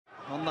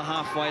On the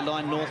halfway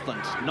line,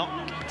 Northland.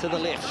 Knock to the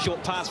left.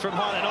 Short pass from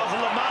Highland. Oh,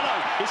 Lamano.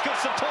 He's got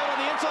support on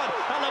the inside.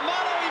 And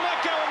Lamano, he might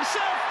go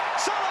himself.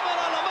 Solomon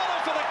and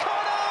Lamano for the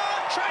corner.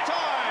 Try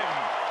time.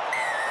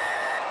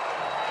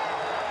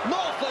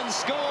 Northland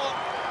score.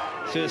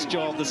 First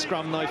job of the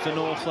scrum, though, for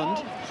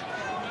Northland.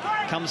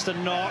 Comes to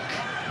Knock.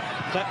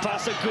 That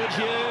pass to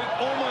Goodhue.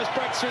 Almost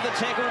breaks through the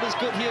tackle. It is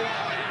Goodhue.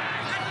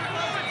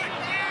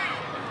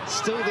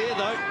 Still there,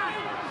 though.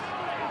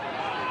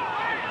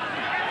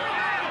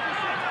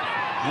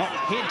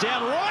 Head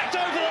down, right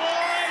over the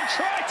line,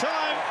 try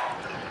time.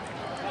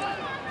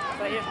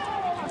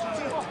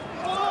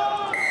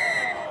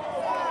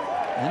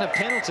 And a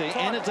penalty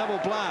and a double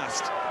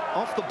blast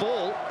off the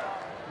ball.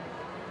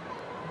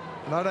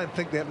 And I don't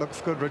think that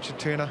looks good, Richard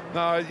Turner.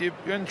 No, you're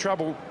in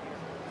trouble,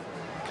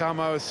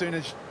 Camo, as soon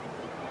as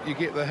you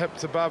get the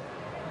hips above.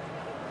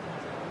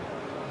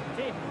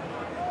 Take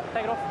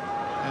it off.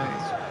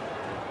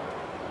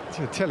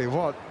 I tell you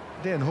what,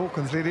 Dan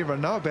Hawkins let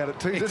everyone know about it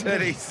too,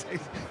 didn't he?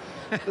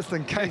 Just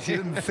in case you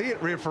didn't see it,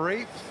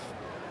 referee.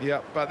 Yeah,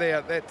 but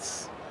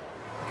that's...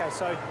 Okay,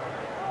 so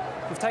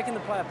we've taken the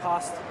player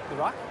past the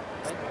ruck.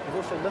 Okay? We've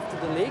also lifted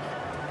the leg,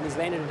 and he's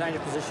landed in a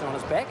dangerous position on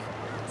his back,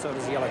 so it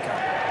is a yellow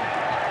card.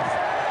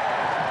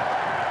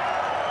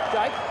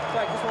 Jake,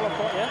 this one I've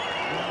got, yeah?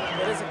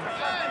 That is a...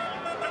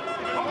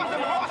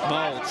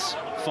 Moulds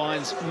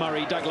finds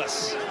Murray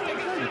Douglas.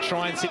 They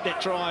try and set that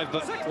drive,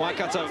 but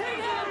Waikato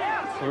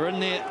were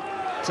in there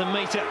to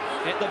meet it.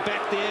 At the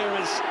back there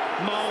is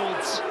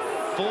Moulds.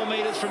 4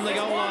 metres from the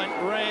goal line.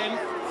 Ram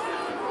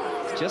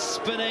just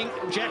spinning.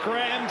 Jack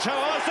Ram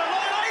towards the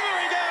line.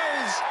 Over he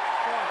goes.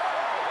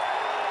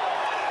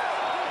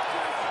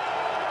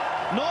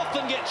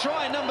 Northland get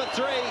try number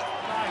 3.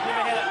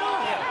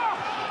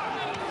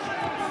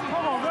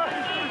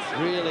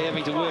 Really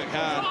having to work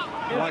hard.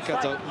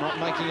 Waikato not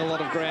making a lot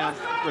of ground.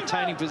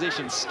 Retaining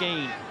possession.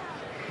 Skeen.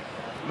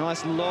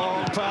 Nice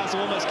long pass,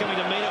 almost coming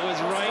to meet it was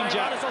Ranger.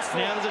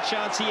 Now there's a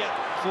chance here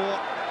for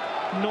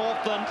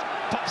Northland.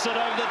 Pops it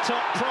over the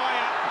top.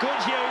 Pryor.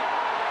 Goodhue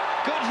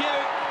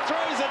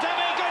throws a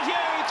dummy.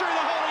 Goodhue through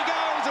the hole he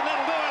goes, and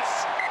that'll do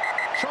us.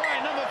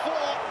 Try number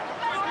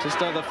 4.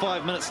 Just over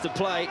 5 minutes to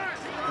play,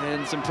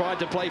 and some pride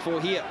to play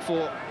for here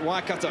for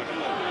Waikato.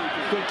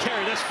 Good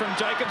carry this from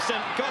Jacobson.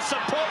 Got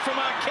support from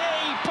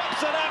Arkey.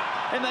 Pops it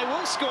up, and they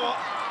will score.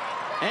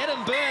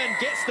 Adam Byrne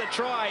gets the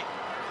try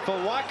for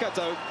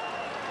Waikato.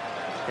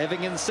 Having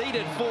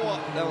conceded 4,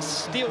 they'll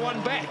steal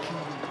one back.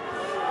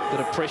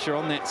 Bit of pressure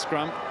on that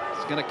scrum.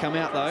 It's going to come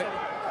out, though.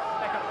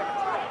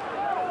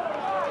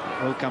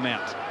 Will come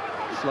out.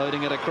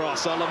 Floating it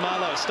across.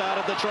 Olamalo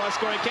started the try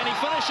scoring. Can he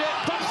finish it?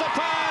 Pops the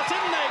pass. In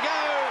they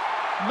go.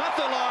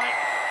 Muthalai.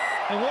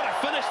 And what a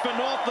finish for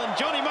Northland.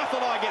 Johnny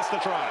Muthalai gets the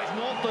try.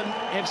 Northland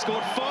have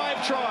scored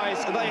 5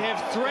 tries. They have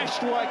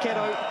thrashed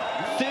Waikato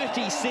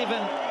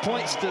 37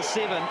 points to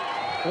 7.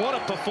 What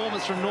a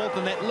performance from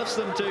Northland. That lifts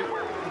them to,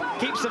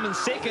 keeps them in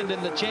second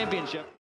in the championship.